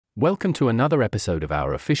Welcome to another episode of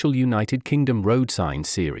our official United Kingdom road signs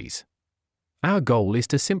series. Our goal is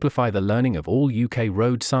to simplify the learning of all UK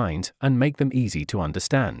road signs and make them easy to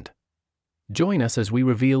understand. Join us as we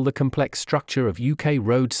reveal the complex structure of UK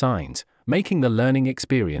road signs, making the learning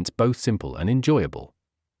experience both simple and enjoyable.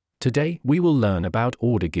 Today, we will learn about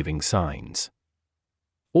order-giving signs.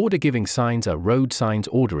 Order-giving signs are road signs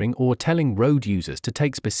ordering or telling road users to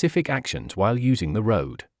take specific actions while using the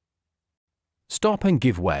road. Stop and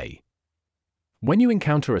give way. When you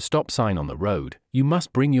encounter a stop sign on the road, you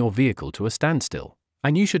must bring your vehicle to a standstill,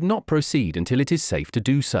 and you should not proceed until it is safe to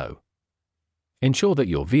do so. Ensure that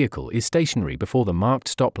your vehicle is stationary before the marked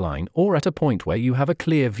stop line or at a point where you have a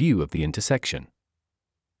clear view of the intersection.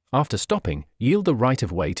 After stopping, yield the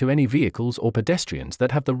right-of-way to any vehicles or pedestrians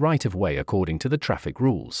that have the right-of-way according to the traffic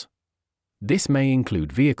rules. This may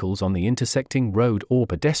include vehicles on the intersecting road or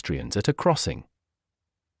pedestrians at a crossing.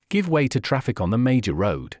 Give way to traffic on the major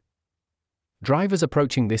road. Drivers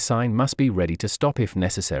approaching this sign must be ready to stop if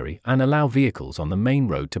necessary and allow vehicles on the main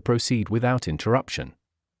road to proceed without interruption.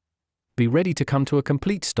 Be ready to come to a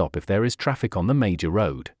complete stop if there is traffic on the major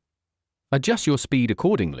road. Adjust your speed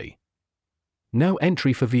accordingly. No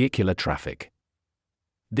entry for vehicular traffic.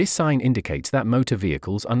 This sign indicates that motor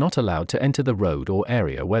vehicles are not allowed to enter the road or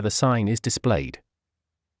area where the sign is displayed.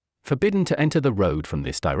 Forbidden to enter the road from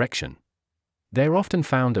this direction. They are often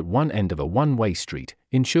found at one end of a one-way street,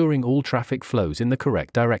 ensuring all traffic flows in the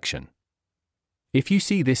correct direction. If you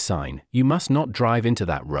see this sign, you must not drive into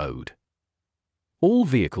that road. All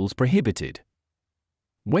vehicles prohibited.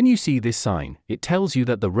 When you see this sign, it tells you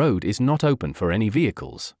that the road is not open for any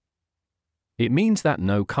vehicles. It means that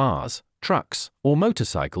no cars, trucks, or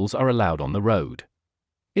motorcycles are allowed on the road.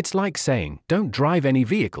 It's like saying, don't drive any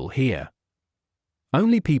vehicle here.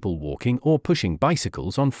 Only people walking or pushing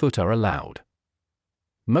bicycles on foot are allowed.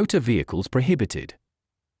 Motor vehicles prohibited.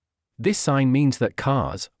 This sign means that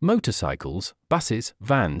cars, motorcycles, buses,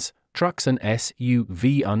 vans, trucks and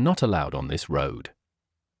SUV are not allowed on this road.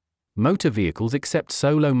 Motor vehicles except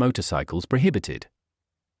solo motorcycles prohibited.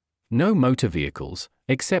 No motor vehicles,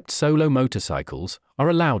 except solo motorcycles, are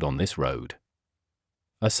allowed on this road.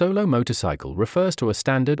 A solo motorcycle refers to a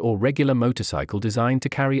standard or regular motorcycle designed to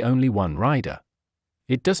carry only one rider.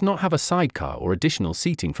 It does not have a sidecar or additional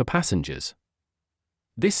seating for passengers.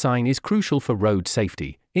 This sign is crucial for road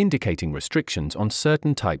safety, indicating restrictions on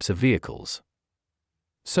certain types of vehicles.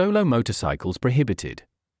 Solo motorcycles prohibited.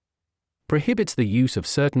 Prohibits the use of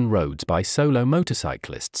certain roads by solo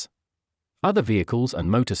motorcyclists. Other vehicles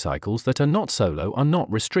and motorcycles that are not solo are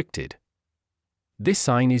not restricted. This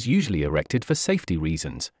sign is usually erected for safety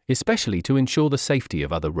reasons, especially to ensure the safety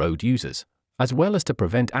of other road users, as well as to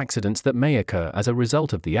prevent accidents that may occur as a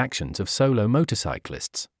result of the actions of solo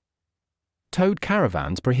motorcyclists. Towed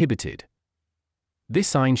caravans prohibited. This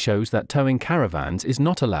sign shows that towing caravans is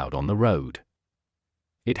not allowed on the road.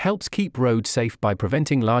 It helps keep roads safe by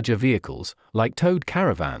preventing larger vehicles, like towed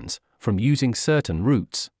caravans, from using certain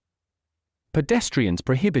routes. Pedestrians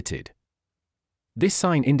prohibited. This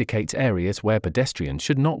sign indicates areas where pedestrians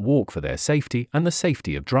should not walk for their safety and the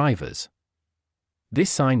safety of drivers. This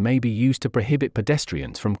sign may be used to prohibit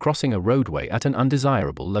pedestrians from crossing a roadway at an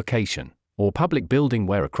undesirable location, or public building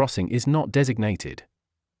where a crossing is not designated.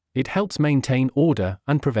 It helps maintain order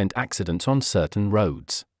and prevent accidents on certain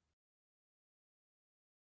roads.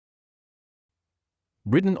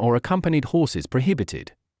 Ridden or accompanied horses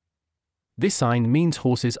prohibited. This sign means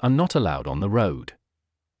horses are not allowed on the road.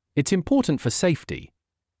 It's important for safety.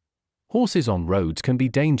 Horses on roads can be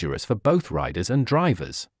dangerous for both riders and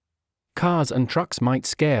drivers. Cars and trucks might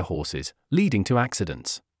scare horses, leading to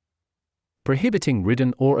accidents. Prohibiting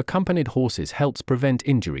ridden or accompanied horses helps prevent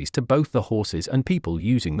injuries to both the horses and people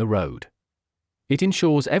using the road. It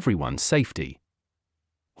ensures everyone's safety.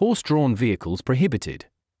 Horse-drawn vehicles prohibited.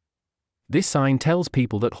 This sign tells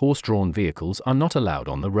people that horse-drawn vehicles are not allowed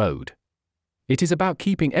on the road. It is about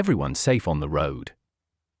keeping everyone safe on the road.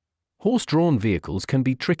 Horse-drawn vehicles can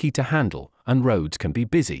be tricky to handle, and roads can be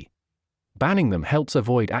busy. Banning them helps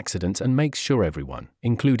avoid accidents and makes sure everyone,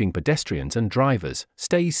 including pedestrians and drivers,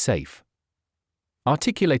 stays safe.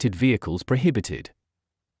 Articulated vehicles prohibited.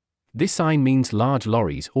 This sign means large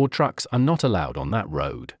lorries or trucks are not allowed on that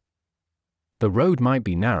road. The road might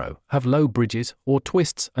be narrow, have low bridges, or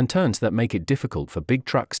twists and turns that make it difficult for big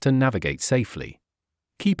trucks to navigate safely.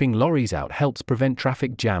 Keeping lorries out helps prevent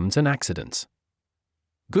traffic jams and accidents.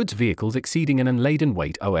 Goods vehicles exceeding an unladen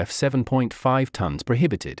weight of 7.5 tons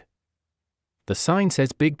prohibited. The sign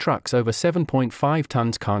says big trucks over 7.5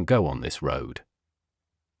 tons can't go on this road.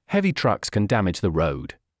 Heavy trucks can damage the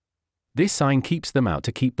road. This sign keeps them out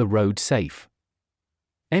to keep the road safe.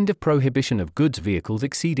 End of prohibition of goods vehicles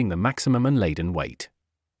exceeding the maximum unladen weight.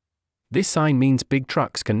 This sign means big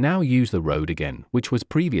trucks can now use the road again, which was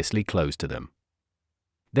previously closed to them.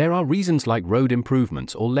 There are reasons like road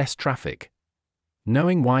improvements or less traffic.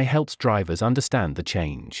 Knowing why helps drivers understand the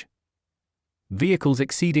change. Vehicles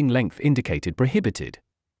exceeding length indicated prohibited.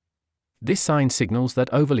 This sign signals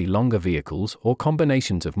that overly longer vehicles or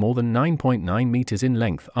combinations of more than 9.9 meters in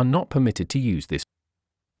length are not permitted to use this.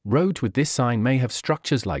 Roads with this sign may have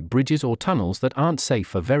structures like bridges or tunnels that aren't safe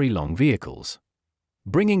for very long vehicles.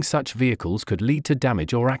 Bringing such vehicles could lead to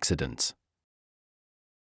damage or accidents.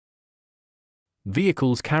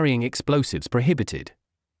 Vehicles carrying explosives prohibited.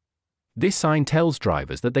 This sign tells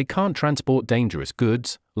drivers that they can't transport dangerous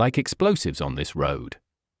goods, like explosives, on this road.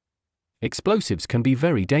 Explosives can be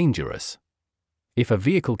very dangerous. If a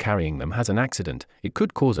vehicle carrying them has an accident, it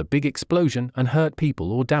could cause a big explosion and hurt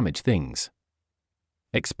people or damage things.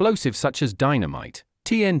 Explosives such as dynamite,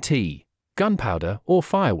 TNT, gunpowder, or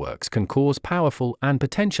fireworks can cause powerful and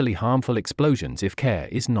potentially harmful explosions if care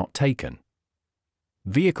is not taken.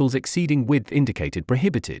 Vehicles exceeding width indicated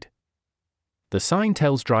prohibited. The sign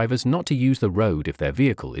tells drivers not to use the road if their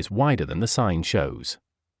vehicle is wider than the sign shows.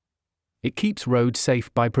 It keeps roads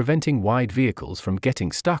safe by preventing wide vehicles from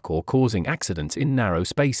getting stuck or causing accidents in narrow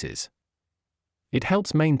spaces. It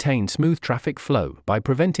helps maintain smooth traffic flow by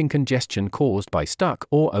preventing congestion caused by stuck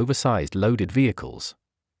or oversized loaded vehicles.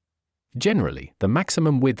 Generally, the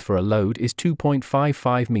maximum width for a load is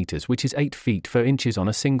 2.55 meters, which is 8 feet 4 inches on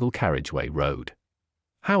a single carriageway road.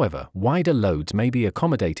 However, wider loads may be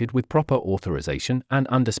accommodated with proper authorization and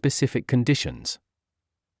under specific conditions.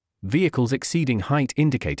 Vehicles exceeding height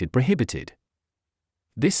indicated prohibited.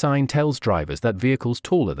 This sign tells drivers that vehicles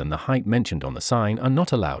taller than the height mentioned on the sign are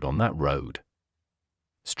not allowed on that road.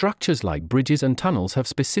 Structures like bridges and tunnels have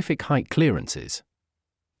specific height clearances.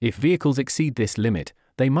 If vehicles exceed this limit,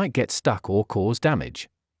 they might get stuck or cause damage.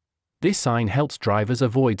 This sign helps drivers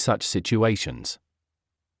avoid such situations.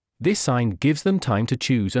 This sign gives them time to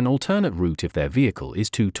choose an alternate route if their vehicle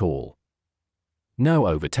is too tall. No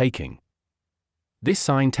overtaking. This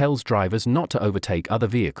sign tells drivers not to overtake other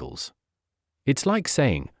vehicles. It's like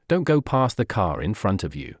saying, don't go past the car in front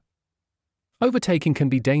of you. Overtaking can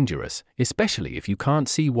be dangerous, especially if you can't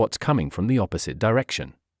see what's coming from the opposite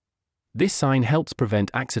direction. This sign helps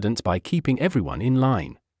prevent accidents by keeping everyone in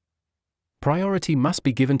line. Priority must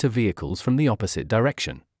be given to vehicles from the opposite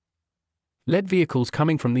direction. Let vehicles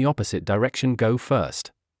coming from the opposite direction go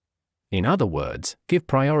first. In other words, give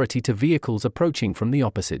priority to vehicles approaching from the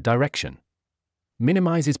opposite direction.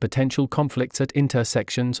 Minimizes potential conflicts at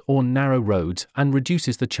intersections or narrow roads and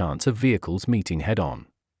reduces the chance of vehicles meeting head-on.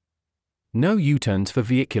 No U-turns for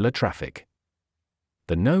vehicular traffic.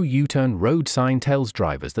 The no U-turn road sign tells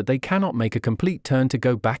drivers that they cannot make a complete turn to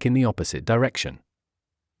go back in the opposite direction.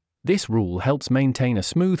 This rule helps maintain a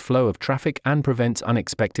smooth flow of traffic and prevents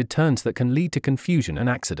unexpected turns that can lead to confusion and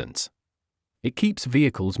accidents. It keeps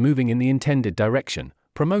vehicles moving in the intended direction,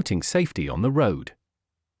 promoting safety on the road.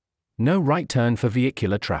 No right turn for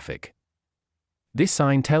vehicular traffic. This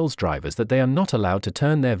sign tells drivers that they are not allowed to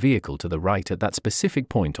turn their vehicle to the right at that specific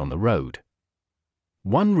point on the road.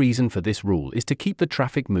 One reason for this rule is to keep the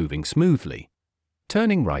traffic moving smoothly.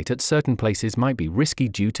 Turning right at certain places might be risky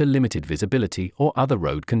due to limited visibility or other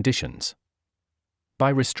road conditions. By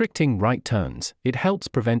restricting right turns, it helps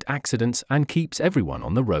prevent accidents and keeps everyone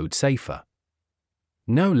on the road safer.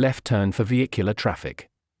 No left turn for vehicular traffic.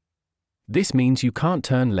 This means you can't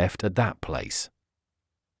turn left at that place.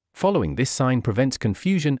 Following this sign prevents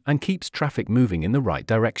confusion and keeps traffic moving in the right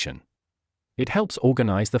direction. It helps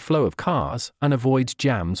organize the flow of cars and avoids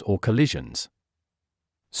jams or collisions.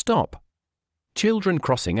 Stop. Children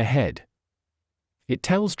crossing ahead. It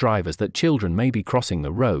tells drivers that children may be crossing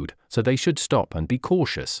the road, so they should stop and be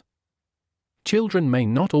cautious. Children may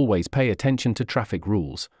not always pay attention to traffic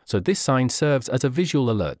rules, so this sign serves as a visual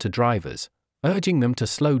alert to drivers, urging them to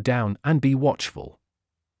slow down and be watchful.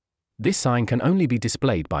 This sign can only be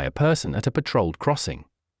displayed by a person at a patrolled crossing.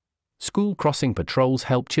 School crossing patrols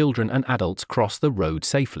help children and adults cross the road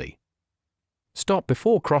safely. Stop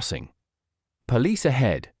before crossing. Police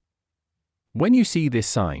ahead. When you see this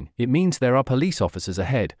sign, it means there are police officers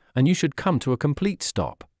ahead, and you should come to a complete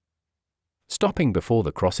stop. Stopping before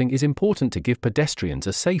the crossing is important to give pedestrians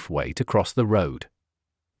a safe way to cross the road.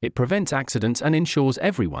 It prevents accidents and ensures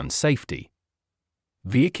everyone's safety.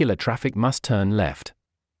 Vehicular traffic must turn left.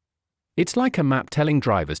 It's like a map telling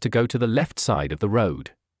drivers to go to the left side of the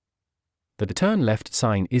road. The turn left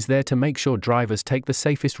sign is there to make sure drivers take the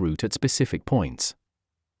safest route at specific points.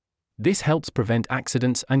 This helps prevent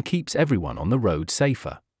accidents and keeps everyone on the road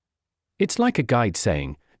safer. It's like a guide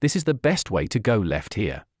saying, this is the best way to go left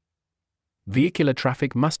here. Vehicular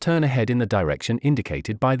traffic must turn ahead in the direction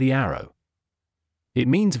indicated by the arrow. It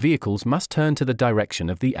means vehicles must turn to the direction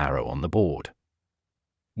of the arrow on the board.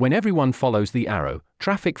 When everyone follows the arrow,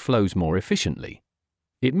 traffic flows more efficiently.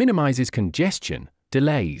 It minimizes congestion,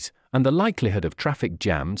 delays, and the likelihood of traffic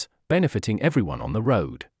jams, benefiting everyone on the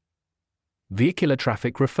road. Vehicular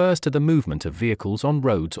traffic refers to the movement of vehicles on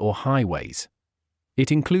roads or highways.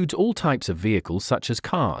 It includes all types of vehicles such as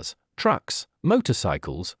cars, trucks,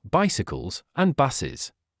 motorcycles, bicycles, and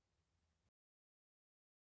buses.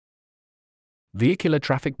 Vehicular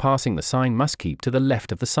traffic passing the sign must keep to the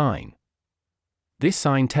left of the sign. This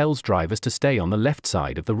sign tells drivers to stay on the left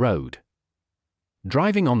side of the road.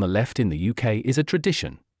 Driving on the left in the UK is a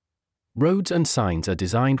tradition. Roads and signs are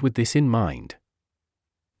designed with this in mind.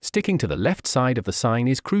 Sticking to the left side of the sign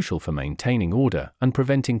is crucial for maintaining order and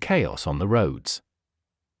preventing chaos on the roads.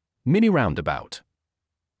 Mini roundabout.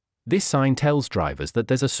 This sign tells drivers that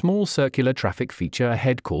there's a small circular traffic feature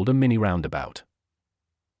ahead called a mini roundabout.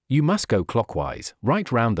 You must go clockwise,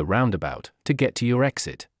 right round the roundabout, to get to your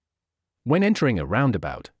exit. When entering a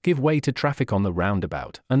roundabout, give way to traffic on the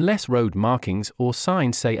roundabout, unless road markings or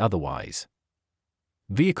signs say otherwise.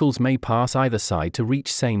 Vehicles may pass either side to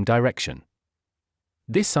reach same direction.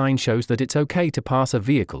 This sign shows that it's okay to pass a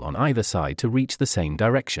vehicle on either side to reach the same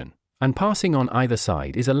direction, and passing on either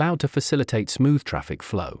side is allowed to facilitate smooth traffic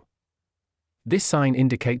flow. This sign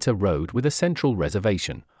indicates a road with a central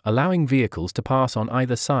reservation, allowing vehicles to pass on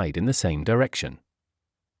either side in the same direction.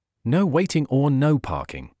 No waiting or no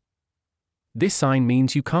parking. This sign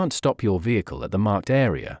means you can't stop your vehicle at the marked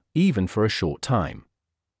area, even for a short time.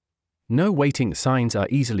 No waiting signs are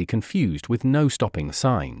easily confused with no stopping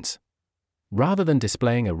signs. Rather than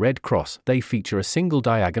displaying a red cross, they feature a single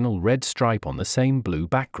diagonal red stripe on the same blue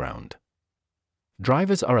background.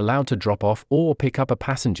 Drivers are allowed to drop off or pick up a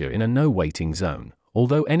passenger in a no-waiting zone,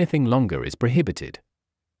 although anything longer is prohibited.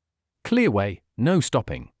 Clearway, no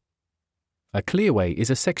stopping. A clearway is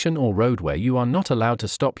a section or road where you are not allowed to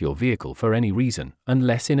stop your vehicle for any reason,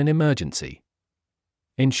 unless in an emergency.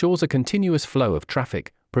 Ensures a continuous flow of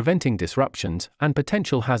traffic, preventing disruptions and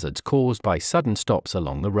potential hazards caused by sudden stops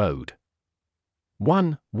along the road.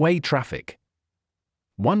 One-way traffic.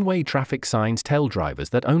 One-way traffic signs tell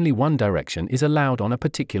drivers that only one direction is allowed on a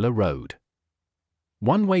particular road.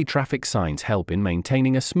 One-way traffic signs help in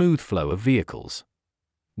maintaining a smooth flow of vehicles.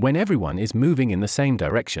 When everyone is moving in the same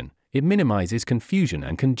direction, it minimizes confusion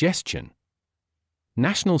and congestion.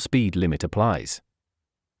 National speed limit applies.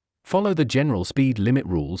 Follow the general speed limit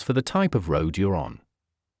rules for the type of road you're on.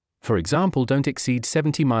 For example, don't exceed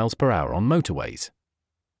 70 miles per hour on motorways.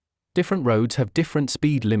 Different roads have different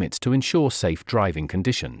speed limits to ensure safe driving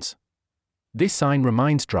conditions. This sign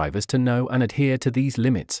reminds drivers to know and adhere to these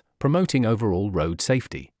limits, promoting overall road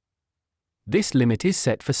safety. This limit is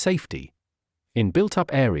set for safety. In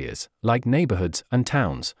built-up areas, like neighborhoods and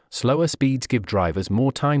towns, slower speeds give drivers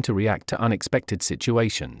more time to react to unexpected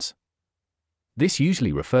situations. This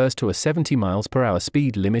usually refers to a 70 miles per hour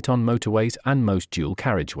speed limit on motorways and most dual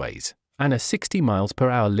carriageways, and a 60 miles per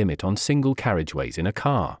hour limit on single carriageways in a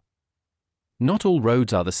car. Not all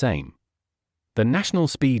roads are the same. The national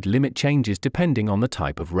speed limit changes depending on the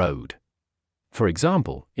type of road. For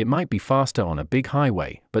example, it might be faster on a big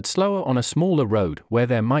highway, but slower on a smaller road where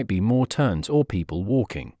there might be more turns or people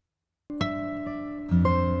walking.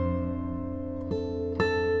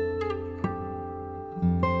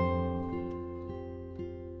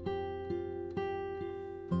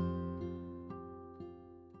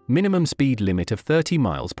 Minimum speed limit of 30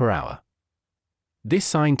 miles per hour. This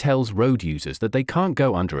sign tells road users that they can't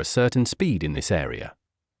go under a certain speed in this area.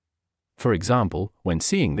 For example, when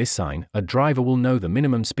seeing this sign, a driver will know the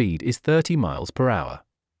minimum speed is 30 miles per hour.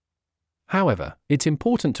 However, it's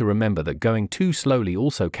important to remember that going too slowly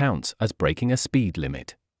also counts as breaking a speed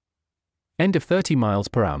limit. End of 30 miles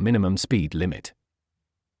per hour minimum speed limit.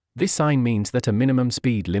 This sign means that a minimum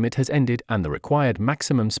speed limit has ended and the required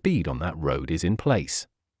maximum speed on that road is in place.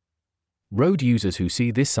 Road users who see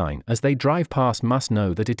this sign as they drive past must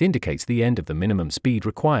know that it indicates the end of the minimum speed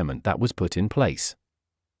requirement that was put in place.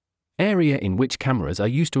 Area in which cameras are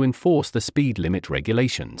used to enforce the speed limit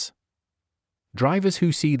regulations. Drivers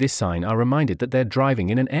who see this sign are reminded that they're driving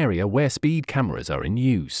in an area where speed cameras are in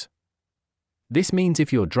use. This means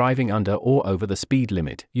if you're driving under or over the speed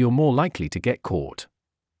limit, you're more likely to get caught.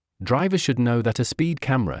 Drivers should know that a speed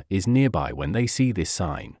camera is nearby when they see this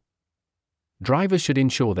sign. Drivers should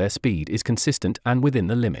ensure their speed is consistent and within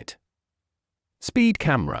the limit. Speed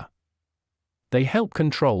camera. They help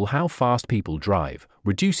control how fast people drive,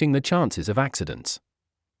 reducing the chances of accidents.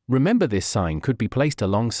 Remember, this sign could be placed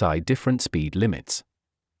alongside different speed limits.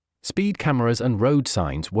 Speed cameras and road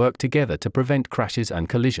signs work together to prevent crashes and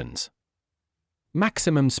collisions.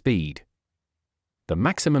 Maximum speed. The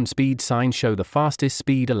maximum speed signs show the fastest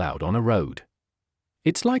speed allowed on a road.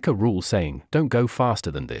 It's like a rule saying, don't go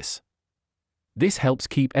faster than this. This helps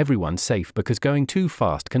keep everyone safe because going too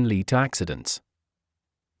fast can lead to accidents.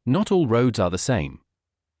 Not all roads are the same.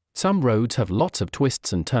 Some roads have lots of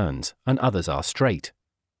twists and turns, and others are straight.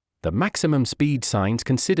 The maximum speed signs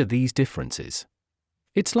consider these differences.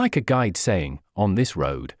 It's like a guide saying, on this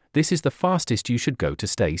road, this is the fastest you should go to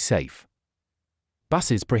stay safe.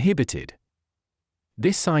 Buses prohibited.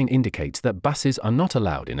 This sign indicates that buses are not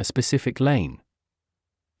allowed in a specific lane.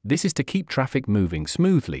 This is to keep traffic moving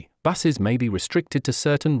smoothly. Buses may be restricted to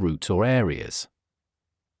certain routes or areas.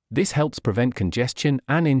 This helps prevent congestion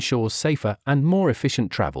and ensures safer and more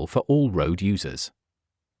efficient travel for all road users.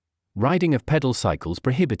 Riding of pedal cycles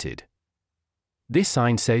prohibited. This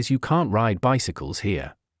sign says you can't ride bicycles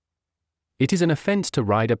here. It is an offense to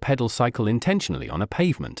ride a pedal cycle intentionally on a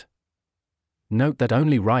pavement. Note that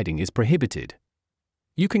only riding is prohibited.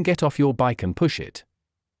 You can get off your bike and push it.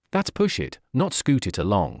 That's push it, not scoot it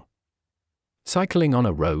along. Cycling on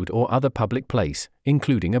a road or other public place,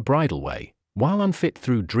 including a bridleway, while unfit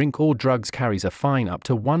through drink or drugs carries a fine up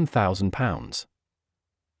to £1,000.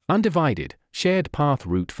 Undivided, shared path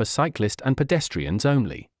route for cyclists and pedestrians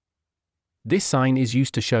only. This sign is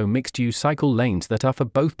used to show mixed-use cycle lanes that are for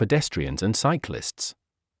both pedestrians and cyclists.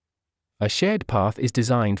 A shared path is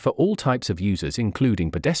designed for all types of users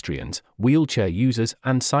including pedestrians, wheelchair users,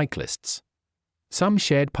 and cyclists. Some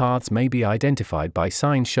shared paths may be identified by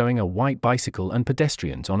signs showing a white bicycle and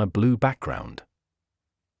pedestrians on a blue background.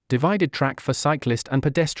 Divided track for cyclists and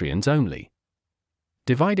pedestrians only.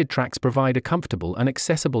 Divided tracks provide a comfortable and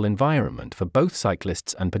accessible environment for both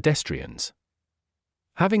cyclists and pedestrians.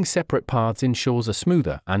 Having separate paths ensures a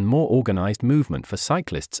smoother and more organized movement for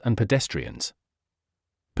cyclists and pedestrians.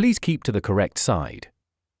 Please keep to the correct side.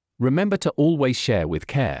 Remember to always share with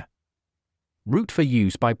care. Route for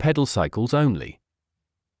use by pedal cycles only.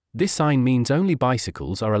 This sign means only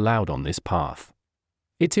bicycles are allowed on this path.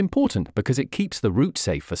 It's important because it keeps the route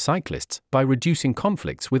safe for cyclists by reducing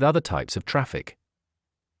conflicts with other types of traffic.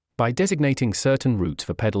 By designating certain routes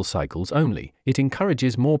for pedal cycles only, it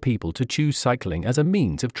encourages more people to choose cycling as a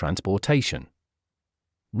means of transportation.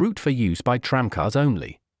 Route for use by tramcars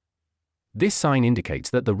only. This sign indicates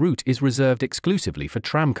that the route is reserved exclusively for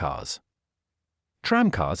tramcars.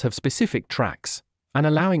 Tramcars have specific tracks, and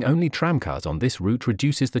allowing only tramcars on this route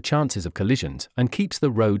reduces the chances of collisions and keeps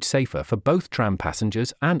the road safer for both tram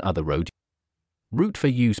passengers and other road users. Route for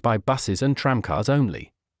use by buses and tramcars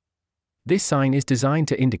only. This sign is designed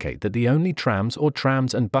to indicate that the only trams or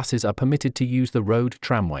trams and buses are permitted to use the road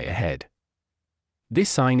tramway ahead. This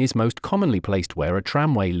sign is most commonly placed where a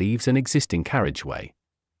tramway leaves an existing carriageway.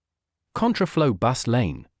 Contraflow bus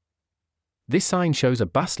lane. This sign shows a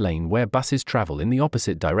bus lane where buses travel in the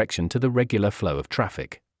opposite direction to the regular flow of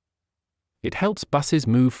traffic. It helps buses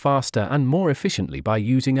move faster and more efficiently by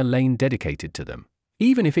using a lane dedicated to them,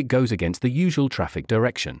 even if it goes against the usual traffic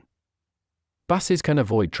direction. Buses can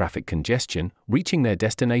avoid traffic congestion, reaching their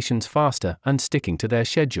destinations faster and sticking to their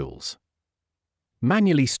schedules.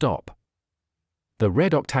 Manually stop. The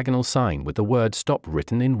red octagonal sign with the word stop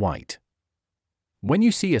written in white. When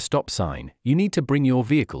you see a stop sign, you need to bring your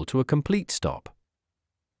vehicle to a complete stop.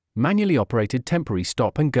 Manually operated temporary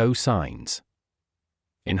stop and go signs.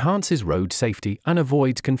 Enhances road safety and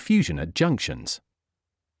avoids confusion at junctions.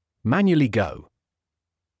 Manually go.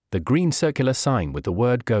 The green circular sign with the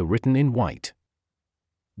word go written in white.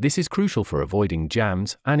 This is crucial for avoiding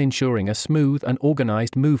jams and ensuring a smooth and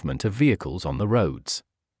organized movement of vehicles on the roads.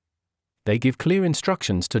 They give clear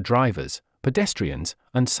instructions to drivers, pedestrians,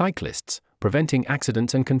 and cyclists, preventing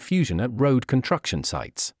accidents and confusion at road construction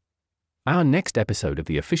sites. Our next episode of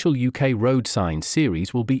the official UK road signs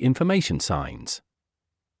series will be information signs.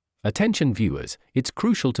 Attention viewers, it's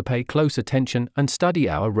crucial to pay close attention and study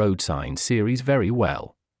our road signs series very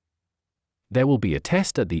well. There will be a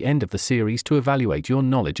test at the end of the series to evaluate your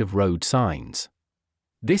knowledge of road signs.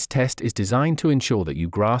 This test is designed to ensure that you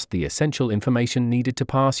grasp the essential information needed to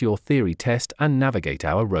pass your theory test and navigate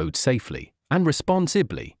our roads safely and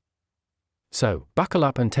responsibly. So, buckle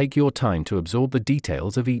up and take your time to absorb the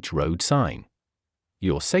details of each road sign.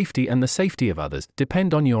 Your safety and the safety of others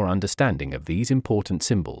depend on your understanding of these important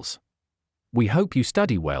symbols. We hope you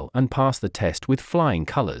study well and pass the test with flying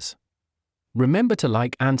colors. Remember to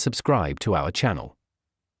like and subscribe to our channel.